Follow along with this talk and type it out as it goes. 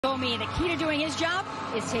Told me the key to doing his job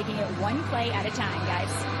is taking it one play at a time, guys.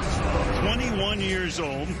 21 years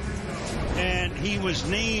old, and he was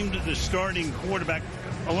named the starting quarterback.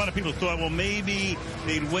 A lot of people thought, well, maybe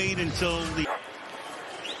they'd wait until the...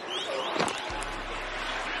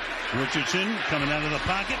 Richardson coming out of the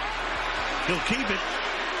pocket. He'll keep it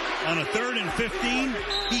on a 3rd and 15.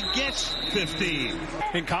 He gets 15.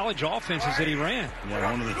 In college offenses that he ran. Yeah,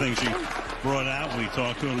 one of the things he brought out, we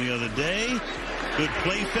talked to him the other day. Good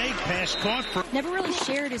play fake, pass caught. Never really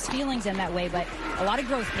shared his feelings in that way, but a lot of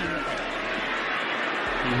growth came with it.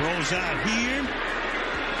 He rolls out here.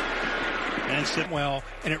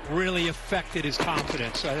 And it really affected his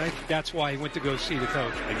confidence. I think that's why he went to go see the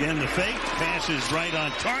coach. Again, the fake, pass is right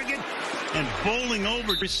on target, and bowling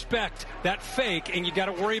over. Respect that fake, and you got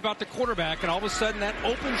to worry about the quarterback, and all of a sudden that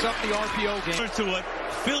opens up the RPO game. To what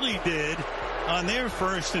Philly did on their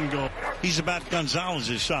 1st and goal. He's about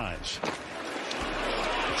Gonzalez's size.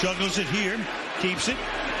 Juggles it here, keeps it,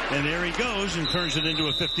 and there he goes and turns it into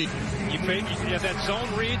a 50. You have that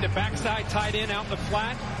zone read, the backside tight end out in the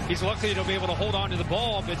flat. He's lucky to be able to hold on to the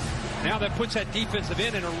ball, but now that puts that defensive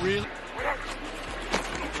end in a real...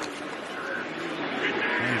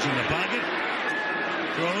 He's in the pocket,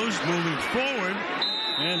 throws, moving forward,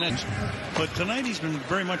 and that's... But tonight he's been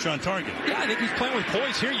very much on target. Yeah, I think he's playing with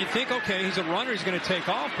poise here. You'd think, okay, he's a runner, he's going to take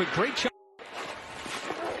off, but great shot.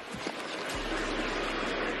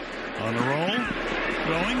 On the roll,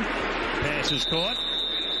 throwing, pass is caught.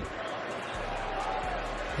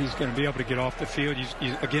 He's going to be able to get off the field.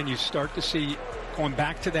 Again, you start to see, going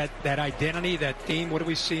back to that identity, that theme, what are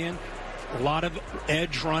we seeing? A lot of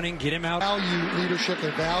edge running, get him out. They value leadership, they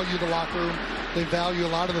value the locker room, they value a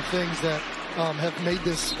lot of the things that have made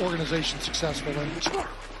this organization successful.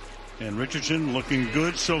 And Richardson looking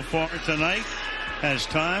good so far tonight. Has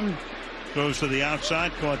goes to the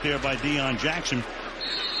outside, caught there by Deion Jackson.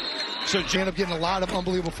 So you end up getting a lot of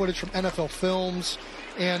unbelievable footage from NFL films,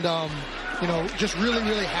 and just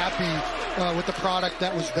really happy with the product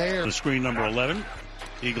that was there. The screen number 11.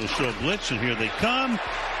 Eagles show blitz, and here they come.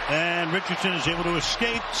 And Richardson is able to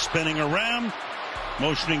escape, spinning around,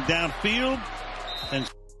 motioning downfield, and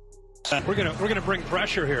we're gonna bring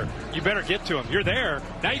pressure here. You better get to him. You're there.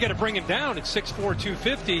 Now you got to bring him down at 6'4",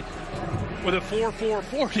 250 with a 4'4",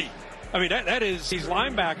 40. I mean, that is, these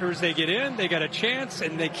linebackers, they get in, they got a chance,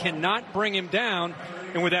 and they cannot bring him down.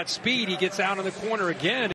 And with that speed, he gets out in the corner again.